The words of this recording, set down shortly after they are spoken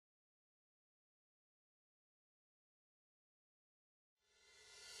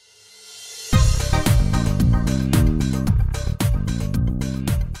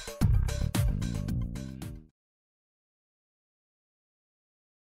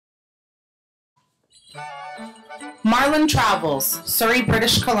Marlin Travels, Surrey,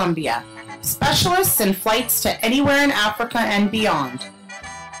 British Columbia. Specialists in flights to anywhere in Africa and beyond.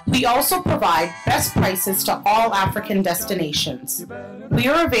 We also provide best prices to all African destinations. We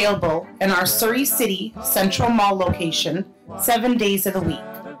are available in our Surrey City Central Mall location 7 days of the week,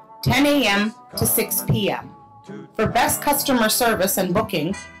 10 a.m. to 6 p.m. For best customer service and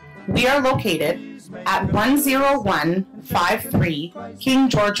booking, we are located at 10153 King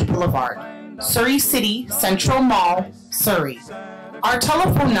George Boulevard, Surrey City Central Mall, Surrey. Our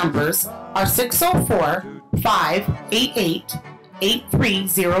telephone numbers are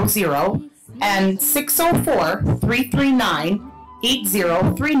 604-588-8300 and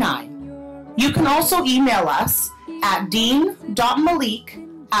 604-339-8039. You can also email us at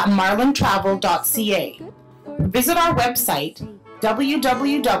dean.malik@marlintravel.ca. Visit our website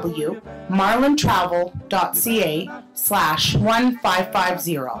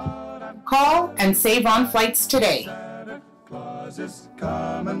www.marlintravel.ca/1550. Call and save on flights today. Is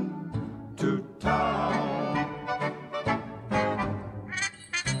coming to town.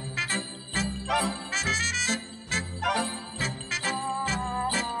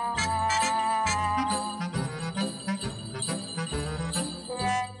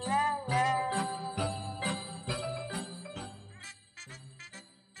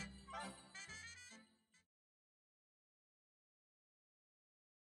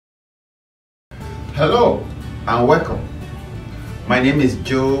 Hello and welcome. My name is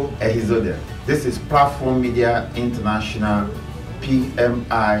Joe Ehizode. This is Platform Media International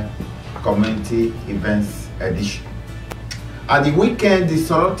PMI Community Events Edition. At the weekend, the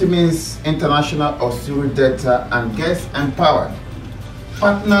Soroptimist International of Surrey Delta and Guests Empowered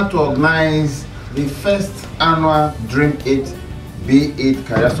partnered to organize the first annual Dream 8 B8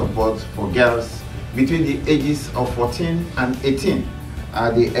 career support for girls between the ages of 14 and 18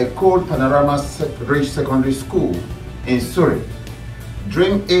 at the Ecole Panorama Ridge Secondary School in Surrey.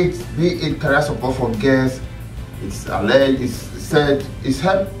 Dream 8 B8 career support for girls is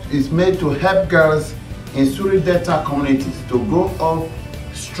made to help girls in Surrey Delta communities to grow up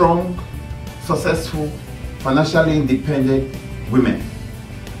strong, successful, financially independent women.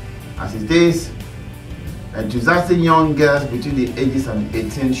 As it is, enthusiastic young girls between the ages of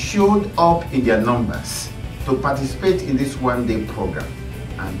 18 showed up in their numbers to participate in this one-day program,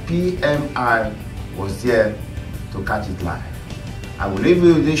 and PMI was there to catch it live. I will leave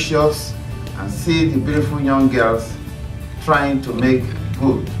you with these shots and see the beautiful young girls trying to make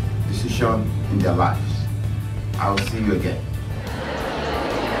good decisions in their lives. I will see you again.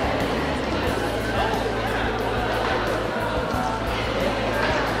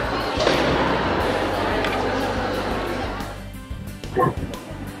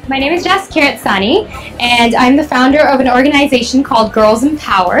 My name is Jess Kiratsani, and I'm the founder of an organization called Girls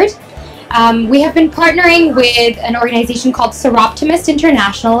Empowered. We have been partnering with an organization called Soroptimist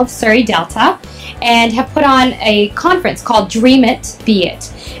International of Surrey Delta and have put on a conference called Dream It, Be It.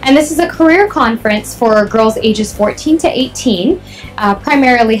 And this is a career conference for girls ages 14 to 18,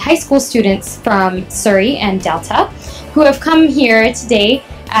 primarily high school students from Surrey and Delta, who have come here today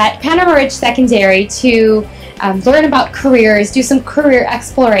at Panorama Ridge Secondary to learn about careers, do some career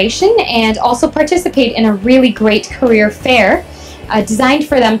exploration, and also participate in a really great career fair designed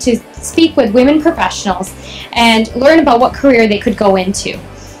for them to speak with women professionals and learn about what career they could go into.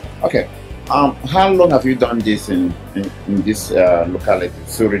 Okay. How long have you done this in this locality,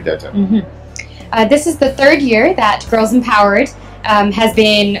 Surrey Delta? This is the third year that Girls Empowered has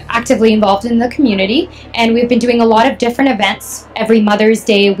been actively involved in the community, and we've been doing a lot of different events. Every Mother's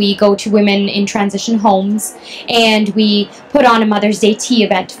Day we go to women in transition homes and we put on a Mother's Day tea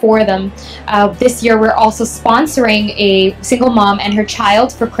event for them. This year we're also sponsoring a single mom and her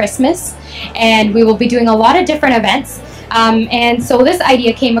child for Christmas, and we will be doing a lot of different events. And so this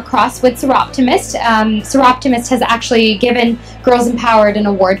idea came across with Soroptimist. Soroptimist has actually given Girls Empowered an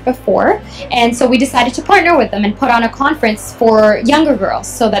award before, and so we decided to partner with them and put on a conference for younger girls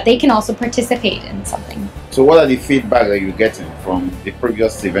so that they can also participate in something. So what are the feedback that you're getting from the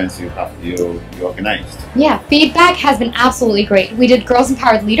previous events you organized? Yeah, feedback has been absolutely great. We did Girls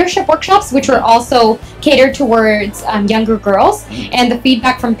Empowered leadership workshops, which were also catered towards younger girls, and the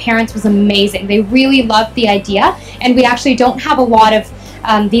feedback from parents was amazing. They really loved the idea, and we actually don't have a lot of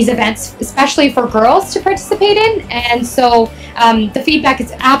these events, especially for girls, to participate in, and so the feedback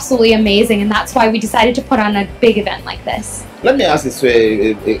is absolutely amazing, and that's why we decided to put on a big event like this. Let me ask this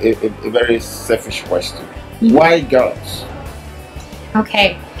way, a very selfish question. Why girls?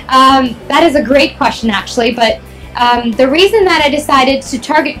 Okay, that is a great question actually, but the reason that I decided to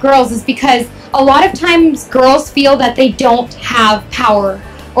target girls is because a lot of times girls feel that they don't have power,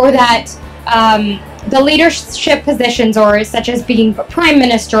 or that the leadership positions, or such as being a prime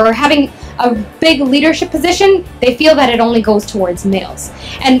minister or having a big leadership position, they feel that it only goes towards males.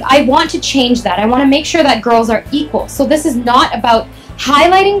 And I want to change that. I want to make sure that girls are equal. So this is not about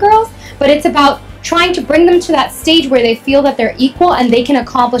highlighting girls, but it's about trying to bring them to that stage where they feel that they're equal and they can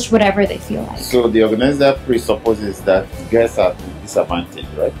accomplish whatever they feel like. So the organizer presupposes that girls are disadvantaged,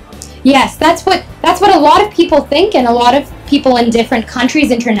 right? Yes, that's what a lot of people think, and a lot of people in different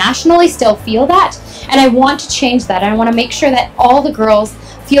countries internationally still feel that. And I want to change that. I want to make sure that all the girls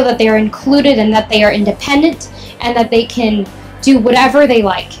feel that they are included and that they are independent and that they can do whatever they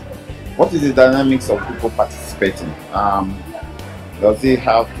like. What is the dynamics of people participating? Does it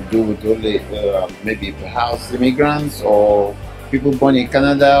have to do with only maybe perhaps immigrants or people born in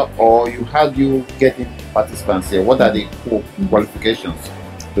Canada, or how do you get in participants here? What are the qualifications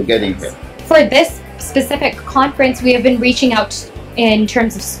to get in here? For this specific conference, we have been reaching out in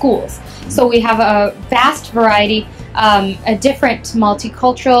terms of schools. So we have a vast variety, a different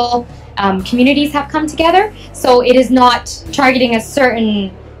multicultural communities have come together. So it is not targeting a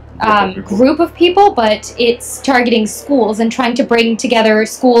certain group of people, but it's targeting schools and trying to bring together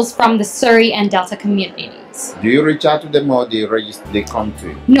schools from the Surrey and Delta communities. Do you reach out to them, or they come to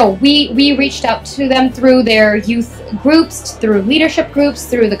you? No, we reached out to them through their youth groups, through leadership groups,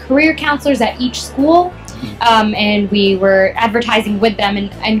 through the career counselors at each school, and we were advertising with them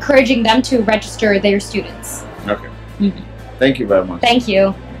and encouraging them to register their students. Okay. Thank you very much. Thank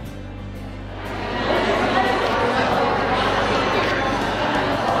you.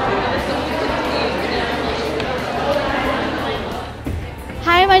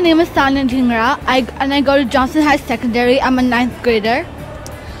 Hi, my name is Sanya Dhingra, and I go to Johnson High Secondary. I'm a 9th grader.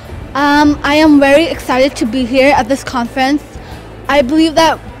 I am very excited to be here at this conference. I believe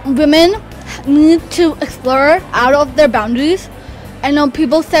that women need to explore out of their boundaries. I know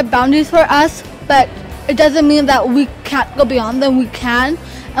people set boundaries for us, but it doesn't mean that we can't go beyond them. We can,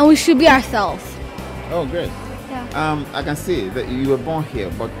 and we should be ourselves. Oh, great. Yeah. I can see that you were born here,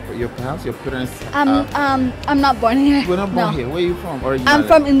 but perhaps your parents. I'm not born here. You were not born here. Where are you from originally? I'm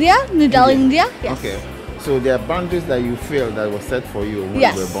from India, New Delhi, India. Yes. Okay. So there are boundaries that you feel that were set for you when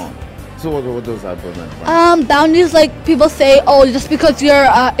you were born. So what those are boundaries? Boundaries like people say, oh, just because you're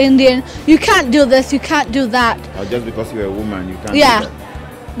Indian, you can't do this, you can't do that. Or just because you're a woman, you can't do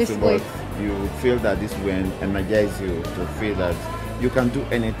that. Basically. So, you feel that this will energize you to feel that you can do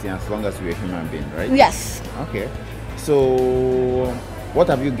anything as long as you're a human being, right? Yes. Okay. So what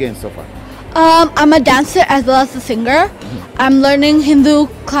have you gained so far? I'm a dancer as well as a singer. I'm learning Hindu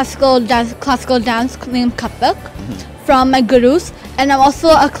classical dance named Kathak from my gurus, and I'm also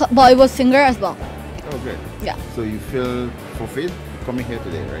a Bollywood singer as well. Oh, great. Yeah. So you feel fulfilled coming here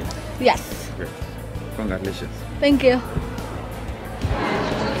today, right? Yes. Great. Congratulations. Thank you.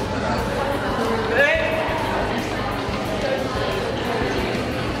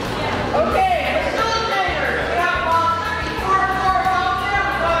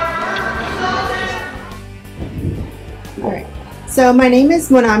 Alright, so my name is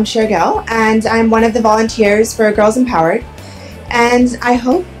Monam Shergel, and I'm one of the volunteers for Girls Empowered, and I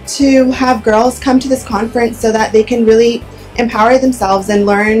hope to have girls come to this conference so that they can really empower themselves and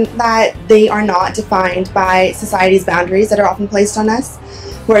learn that they are not defined by society's boundaries that are often placed on us.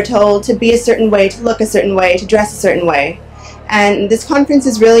 We're told to be a certain way, to look a certain way, to dress a certain way, and this conference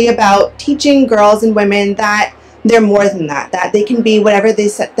is really about teaching girls and women that they're more than that, that they can be whatever they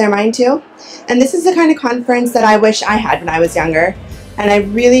set their mind to. And this is the kind of conference that I wish I had when I was younger. And I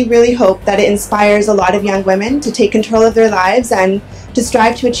really, really hope that it inspires a lot of young women to take control of their lives and to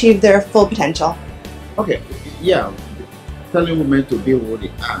strive to achieve their full potential. Okay, yeah. Telling women to be who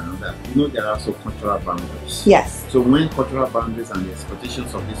they are, that there are also cultural boundaries. Yes. So when cultural boundaries and the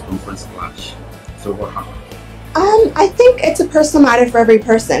expectations of this conference clash, so what happens? I think it's a personal matter for every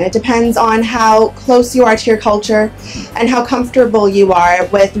person. It depends on how close you are to your culture and how comfortable you are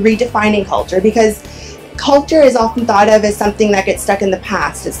with redefining culture, because culture is often thought of as something that gets stuck in the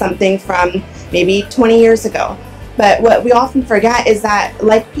past. It's something from maybe 20 years ago. But what we often forget is that,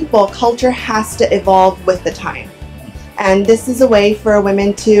 like people, culture has to evolve with the time. And this is a way for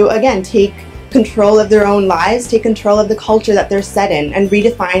women to, again, take control of their own lives, take control of the culture that they're set in, and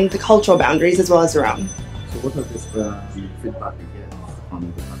redefine the cultural boundaries as well as their own. So what are the feedback you get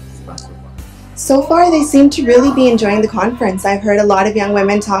from the participants so far? So far, they seem to really be enjoying the conference. I've heard a lot of young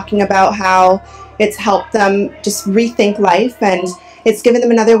women talking about how it's helped them just rethink life, and it's given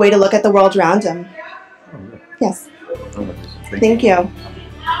them another way to look at the world around them. Oh, good. Yes. Thank you. Thank you.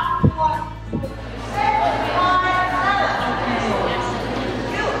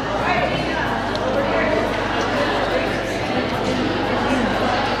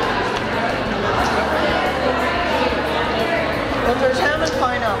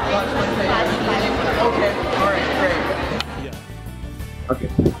 Okay,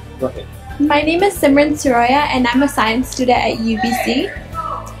 go ahead. My name is Simran Suraya and I'm a science student at UBC.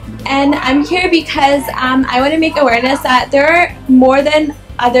 And I'm here because I want to make awareness that there are more than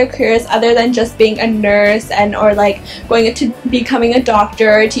other careers other than just being a nurse and or like going into becoming a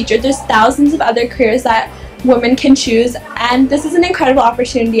doctor or a teacher. There's thousands of other careers that women can choose, and this is an incredible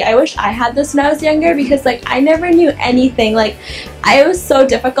opportunity. I wish I had this when I was younger because like I never knew anything. Like it was so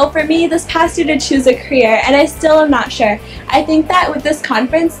difficult for me this past year to choose a career, and I still am not sure. I think that with this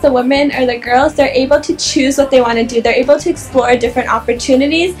conference, the women or the girls, they're able to choose what they want to do. They're able to explore different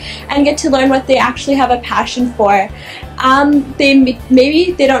opportunities and get to learn what they actually have a passion for.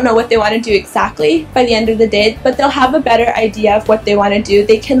 Maybe they don't know what they want to do exactly by the end of the day, but they'll have a better idea of what they want to do.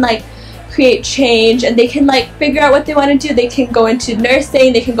 They can like create change and they can like figure out what they want to do. They can go into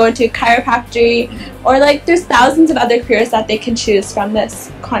nursing, they can go into chiropractic, or like there's thousands of other careers that they can choose from this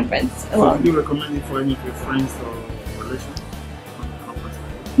conference alone. So do you recommend it for any of your friends or relations?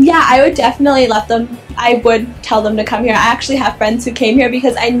 Yeah, I would definitely I would tell them to come here. I actually have friends who came here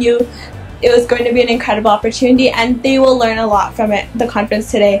because I knew it was going to be an incredible opportunity, and they will learn a lot from the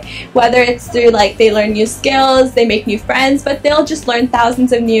conference today. Whether it's through like they learn new skills, they make new friends, but they'll just learn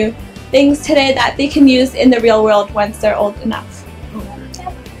thousands of new things today that they can use in the real world once they're old enough. Okay.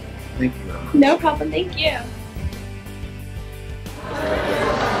 Thank you very much. No problem, thank you.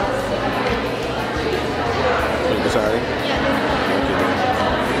 Sorry?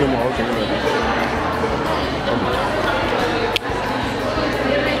 No more, okay.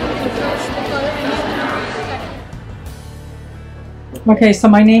 Okay, so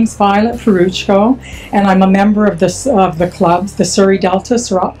my name's Violet Ferruchko, and I'm a member of the club, the Surrey Delta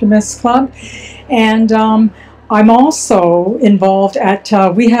Soroptimist Club, and I'm also involved at,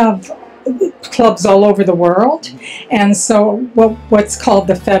 we have clubs all over the world, and so what's called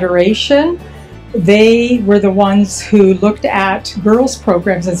the Federation, they were the ones who looked at girls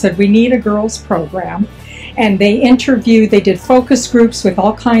programs and said we need a girls program, and they did focus groups with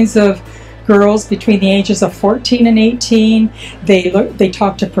all kinds of girls between the ages of 14 and 18. They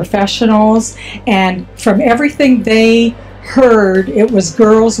talked to professionals, and from everything they heard, it was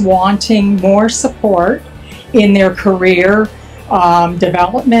girls wanting more support in their career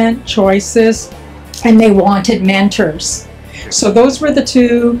development choices, and they wanted mentors. So those were the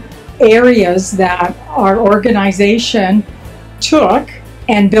two areas that our organization took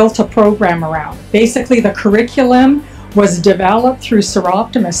and built a program around. Basically, the curriculum was developed through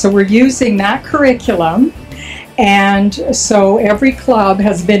Soroptimist. So we're using that curriculum, and so every club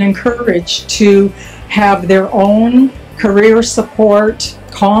has been encouraged to have their own career support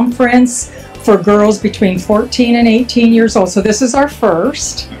conference for girls between 14 and 18 years old. So this is our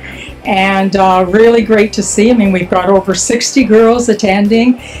first, and really great to see. I mean, we've got over 60 girls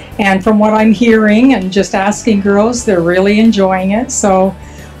attending, and from what I'm hearing and just asking girls, they're really enjoying it. So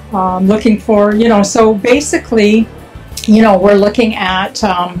looking for, so basically, we're looking at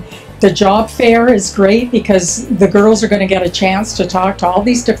the job fair is great because the girls are going to get a chance to talk to all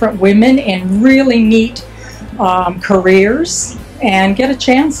these different women in really neat careers and get a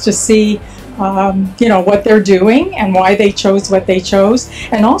chance to see what they're doing and why they chose what they chose,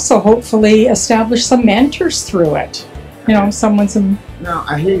 and also hopefully establish some mentors through it. Someone's Now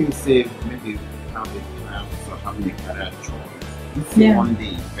I hear you say maybe having a career choice. It's a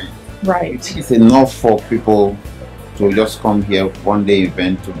one-day event. Right. You think it's enough for people to just come here one day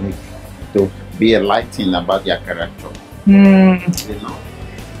event to be enlightened about their career choice?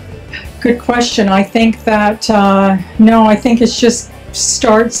 Good question. I think that no, I think it's just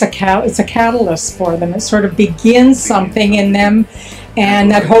starts it's a catalyst for them. It sort of begins something in them, and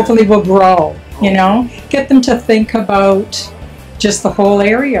that hopefully will grow. Get them to think about just the whole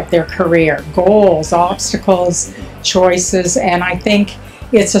area of their career, goals, obstacles, choices, and I think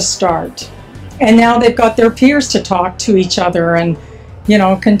it's a start. And now they've got their peers to talk to each other and,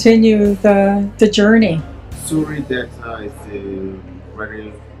 continue the journey. Surrey Delta is a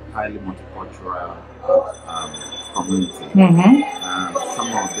very highly multicultural community.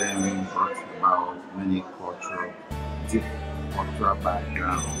 Some of them brought about many different cultural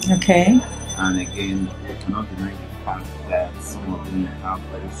backgrounds. Okay. And again, we cannot deny the fact that some of them have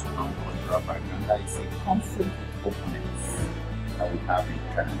very strong cultural background. That is a conflict openness that we have in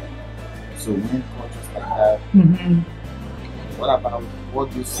Canada. So when cultures like that, what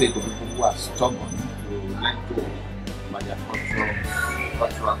do you say to people who are stubborn to let go by their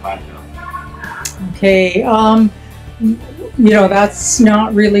cultural background? Okay, that's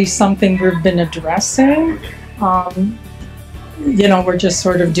not really something we've been addressing. We're just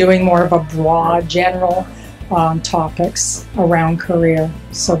sort of doing more of a broad, general topics around career.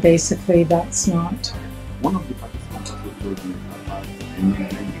 So basically, that's not. One of the participants also told me about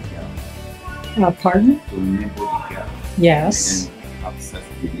enabling the girl. Pardon? To enable the girl. Yes. And have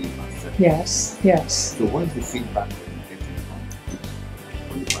self-belief and self. Yes. Yes. So what is the feedback that you're getting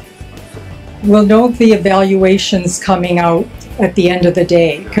from the participants? We'll know the evaluations coming out at the end of the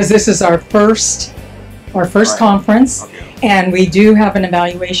day, because this is our first conference. Okay. And we do have an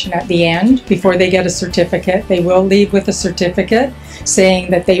evaluation at the end before they get a certificate. They will leave with a certificate saying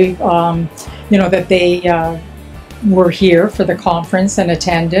that they, were here for the conference and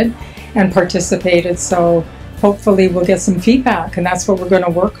attended and participated. So hopefully we'll get some feedback, and that's what we're going to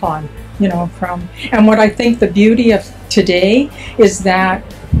work on, from. And what I think the beauty of today is that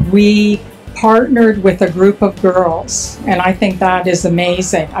we partnered with a group of girls, and I think that is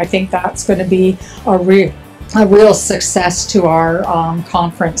amazing. I think that's going to be a real success to our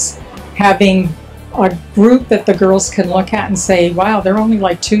conference, having a group that the girls can look at and say, wow, they're only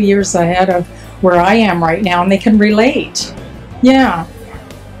like 2 years ahead of where I am right now, and they can relate. Yeah,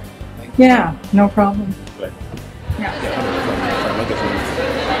 no problem.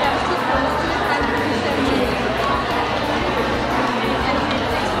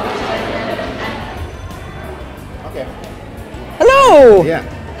 Hello. Yeah.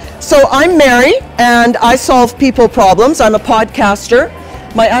 So I'm Mary, and I solve people problems. I'm a podcaster.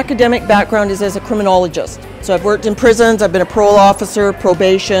 My academic background is as a criminologist. So I've worked in prisons, I've been a parole officer,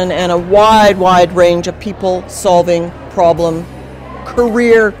 probation, and a wide range of people solving problem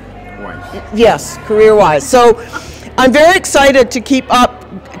career-wise. Yes, career-wise. So I'm very excited to keep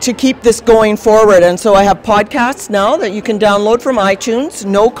this going forward. And so I have podcasts now that you can download from iTunes,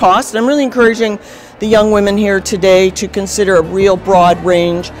 no cost. I'm really encouraging the young women here today to consider a real broad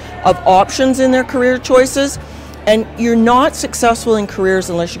range of options in their career choices. And you're not successful in careers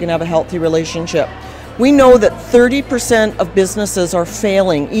unless you can have a healthy relationship. We know that 30% of businesses are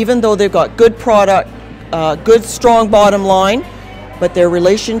failing, even though they've got good product, good strong bottom line, but their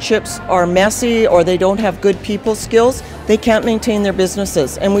relationships are messy or they don't have good people skills. They can't maintain their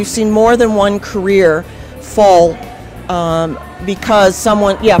businesses. And we've seen more than one career fall fall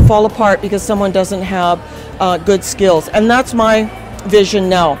apart because someone doesn't have good skills. And that's my vision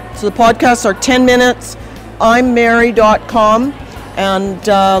now. So the podcasts are 10 minutes. I'mMary.com, and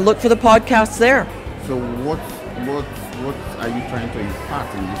look for the podcasts there. So what are you trying to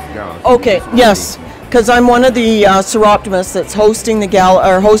impart in these girls? Okay, yes, because I'm one of the Soroptimists that's hosting the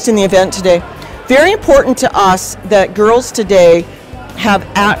event today. Very important to us that girls today have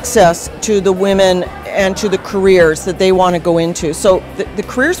access to the women and to the careers that they want to go into. So the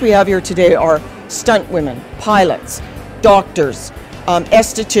careers we have here today are stunt women, pilots, doctors,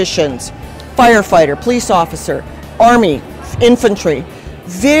 estheticians, firefighter, police officer, army, infantry,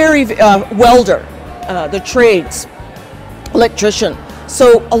 welder, the trades, electrician.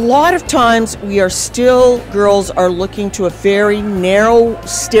 So a lot of times girls are looking to a very narrow,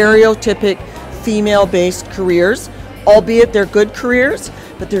 stereotypic female-based careers, albeit they're good careers,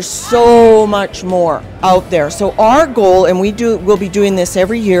 but there's so much more out there. So our goal, and we'll be doing this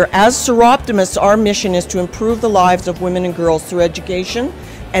every year, as Soroptimists, our mission is to improve the lives of women and girls through education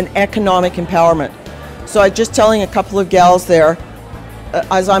and economic empowerment. So I'm just telling a couple of gals there,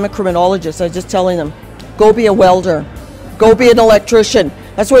 as I'm a criminologist, I'm just telling them, go be a welder, go be an electrician.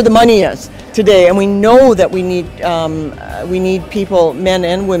 That's where the money is today, and we know that we need people, men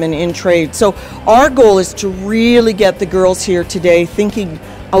and women, in trade. So our goal is to really get the girls here today thinking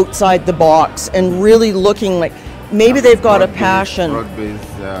outside the box and really looking like maybe they've got a passion.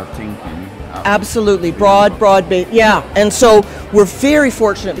 Broad-based thinking. Absolutely, broad-based, yeah. And so we're very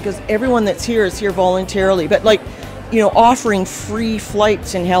fortunate because everyone that's here is here voluntarily, but offering free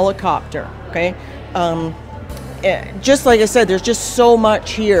flights in helicopter, okay? Just like I said, there's just so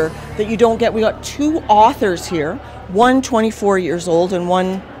much here that you don't get. We got 2 authors here, one 24 years old and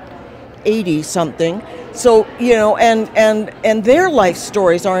one 80 something. So, and their life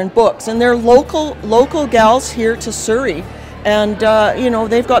stories are in books, and they're local gals here to Surrey. And,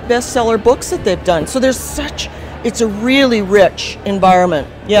 they've got bestseller books that they've done. So it's a really rich environment.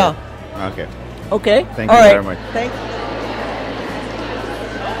 Yeah. Okay. Okay. Thank you very much. Thank you.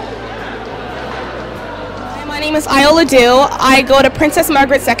 My name is Iola Dew. I go to Princess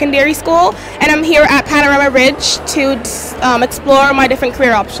Margaret Secondary School, and I'm here at Panorama Ridge to explore my different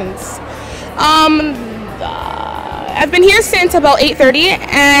career options. I've been here since about 8:30,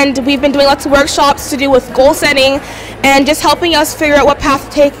 and we've been doing lots of workshops to do with goal setting and just helping us figure out what path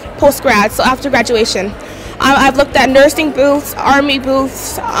to take post-grad, so after graduation. I've looked at nursing booths, army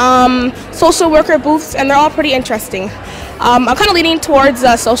booths, social worker booths, and they're all pretty interesting. I'm kind of leaning towards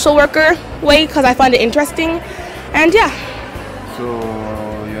a social worker way because I find it interesting, and yeah. So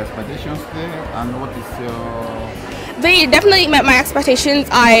your expectations there, and what is your? They definitely met my expectations.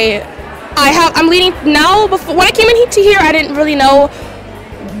 I'm leaning now. Before when I came in to here, I didn't really know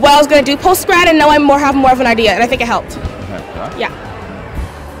what I was going to do post grad, and now I have more of an idea, and I think it helped. Yeah.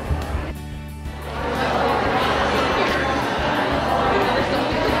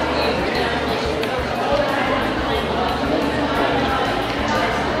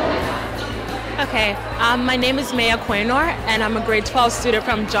 Okay, my name is Maya Quaynor, and I'm a grade 12 student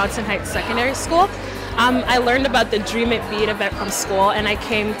from Johnson Heights Secondary School. I learned about the Dream It Beat event from school, and I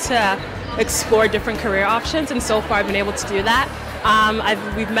came to explore different career options, and so far I've been able to do that.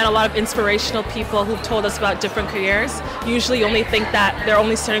 We've met a lot of inspirational people who've told us about different careers. Usually you only think that there are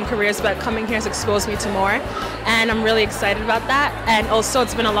only certain careers, but coming here has exposed me to more, and I'm really excited about that. And also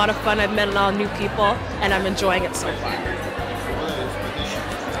it's been a lot of fun. I've met a lot of new people, and I'm enjoying it so far.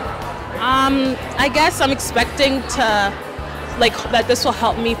 I guess I'm expecting to, that this will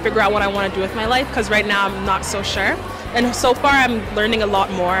help me figure out what I want to do with my life, because right now I'm not so sure. And so far I'm learning a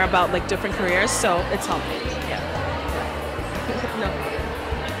lot more about different careers, so it's helping. Yeah. No.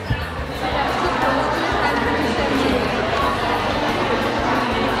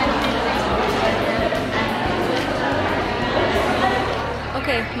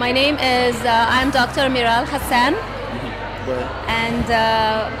 Okay, my name is, I'm Dr. Miral Hassan. And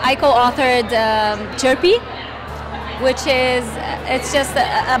I co-authored Chirpy, which is, it's just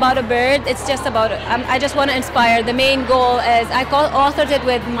about a bird. It's just about, I just want to inspire. The main goal is, I co-authored it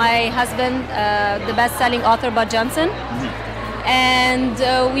with my husband, the best-selling author Bud Johnson. And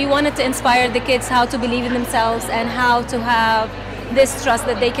we wanted to inspire the kids how to believe in themselves and how to have this trust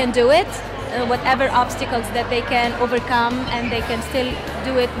that they can do it, whatever obstacles that they can overcome, and they can still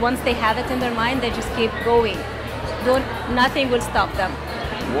do it. Once they have it in their mind, they just keep going. Nothing will stop them.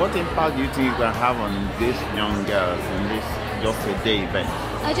 What impact do you think you can have on these young girls in this just a day event?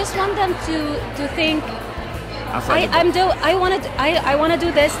 I just want them to think, I want to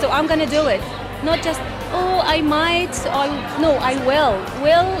do this, so I'm gonna do it. Not just, oh, I might, or no, I will.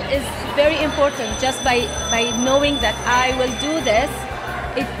 Will is very important. Just by knowing that I will do this,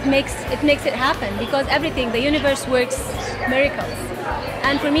 it makes it happen, because everything, the universe works miracles.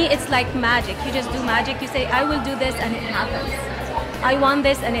 And for me, it's like magic. You just do magic. You say, I will do this, and it happens. I want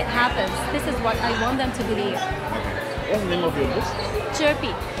this, and it happens. This is what I want them to believe. Okay. What's the name of your book?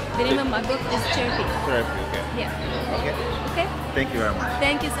 Chirpy. The name of my book is Chirpy. Chirpy, okay. Yeah. Okay. Okay. Thank you very much.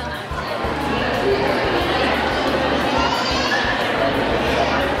 Thank you so much.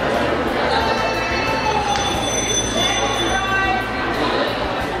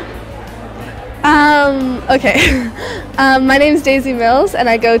 Okay. My name is Daisy Mills, and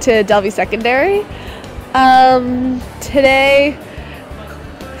I go to Delvey Secondary. Today,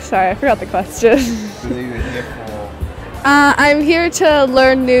 sorry, I forgot the question. Today you're here for? I'm here to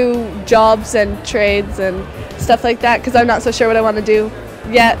learn new jobs and trades and stuff like that, because I'm not so sure what I want to do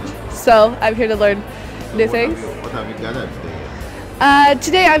yet. So I'm here to learn new things. What have you gathered today?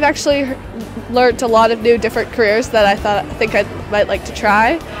 Today I've actually learned a lot of new different careers that I think I might like to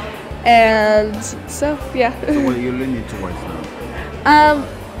try. And so, yeah. So what are you leaning towards now?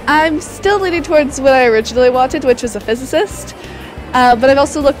 I'm still leaning towards what I originally wanted, which was a physicist. But I've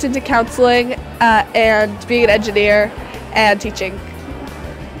also looked into counseling and being an engineer and teaching.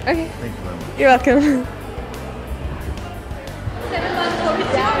 Okay. Thank you very much. You're welcome.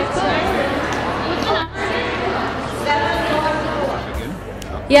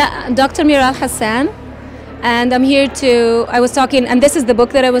 Yeah, Dr. Miral Hassan. And I'm here I was talking, and this is the book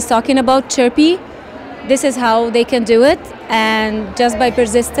that I was talking about, Chirpy. This is how they can do it, and just by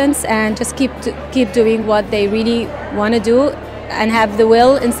persistence and just keep doing what they really want to do and have the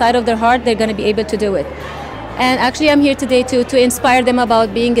will inside of their heart, they're going to be able to do it. And actually I'm here today to inspire them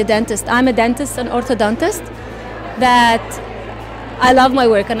about being a dentist. I'm a dentist, an orthodontist, that I love my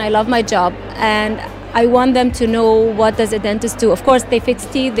work and I love my job, and I want them to know what does a dentist do. Of course, they fix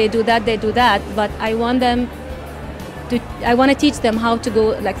teeth, they do that, but I want to teach them how to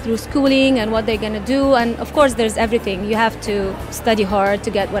go through schooling and what they're going to do. And of course, there's everything. You have to study hard to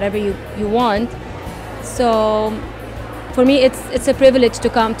get whatever you want. So for me, it's a privilege to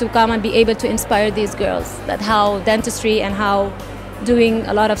come and be able to inspire these girls, that how dentistry and how doing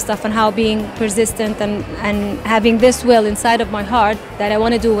a lot of stuff and how being persistent and having this will inside of my heart that I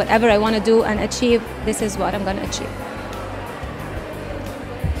want to do whatever I want to do and achieve, this is what I'm going to achieve.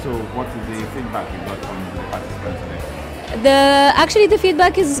 So what is the feedback you got from the participants today? Actually the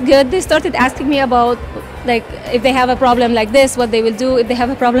feedback is good. They started asking me about, like, if they have a problem like this, what they will do. If they have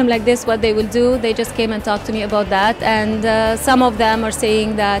a problem like this, what they will do. They just came and talked to me about that, and some of them are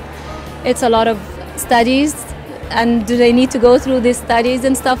saying that it's a lot of studies, and do they need to go through these studies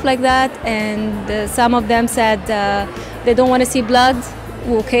and stuff like that. And some of them said they don't want to see blood.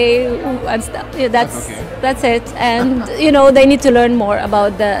 Okay, and stuff. Yeah, that's it. And they need to learn more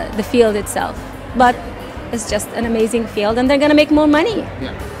about the field itself. But it's just an amazing field, and they're going to make more money.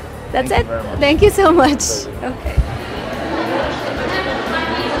 Yeah. That's it. Thank you so much. Okay.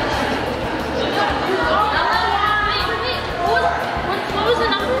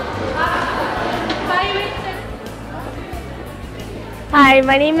 Hi,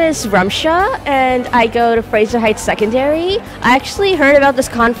 my name is Rumsha, and I go to Fraser Heights Secondary. I actually heard about this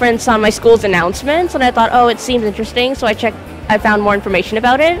conference on my school's announcements, and I thought, oh, it seems interesting, so I found more information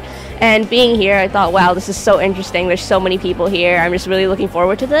about it. And being here, I thought, wow, this is so interesting. There's so many people here. I'm just really looking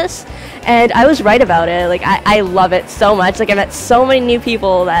forward to this. And I was right about it. Like, I love it so much. Like, I met so many new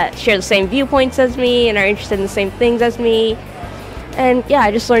people that share the same viewpoints as me and are interested in the same things as me. And yeah,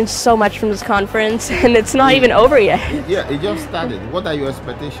 I just learned so much from this conference, and it's not even over yet. Yeah, it just started. What are your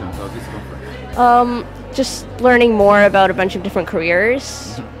expectations of this conference? Just learning more about a bunch of different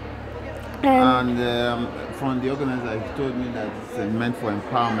careers. And from the organizer, you told me that it's meant for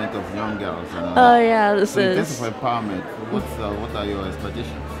empowerment of young girls. Oh yeah, this so is. in terms of empowerment, what are your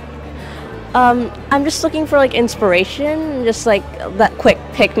expectations? I'm just looking for like inspiration, just like that quick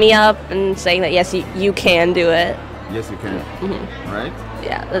pick me up and saying that yes, you can do it. Yes, you can. Mm-hmm. Right?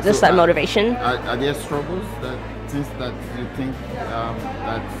 Yeah, just that motivation. Are there struggles, things that you think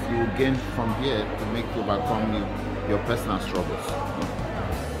that you gain from here to make you overcome your personal struggles?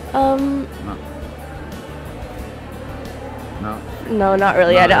 No, not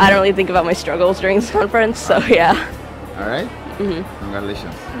really. I don't really think about my struggles during this conference, so yeah. All right?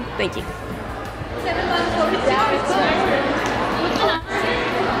 Congratulations. Thank you.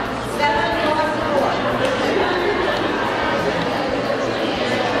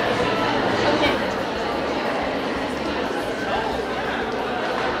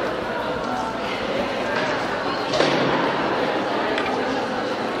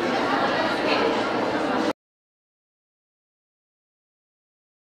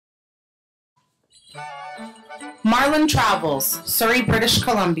 Marlin Travels, Surrey, British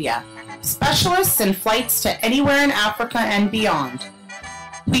Columbia. Specialists in flights to anywhere in Africa and beyond.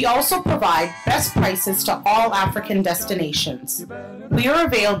 We also provide best prices to all African destinations. We are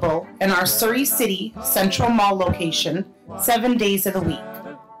available in our Surrey City Central Mall location 7 days of the week,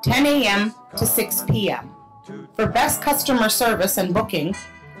 10 a.m. to 6 p.m. For best customer service and booking,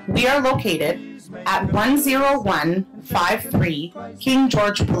 we are located at 10153 King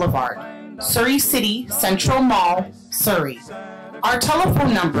George Boulevard, Surrey City Central Mall, Surrey. Our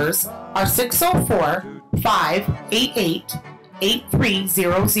telephone numbers are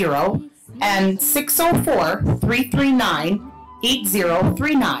 604-588-8300 and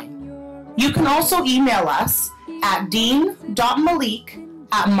 604-339-8039. You can also email us at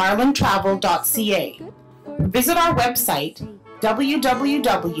dean.malik@marlintravel.ca. Visit our website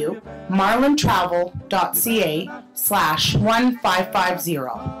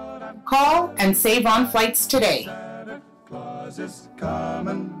www.marlintravel.ca/1550. Call and save on flights today. Claus is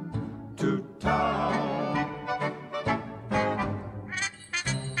coming to town.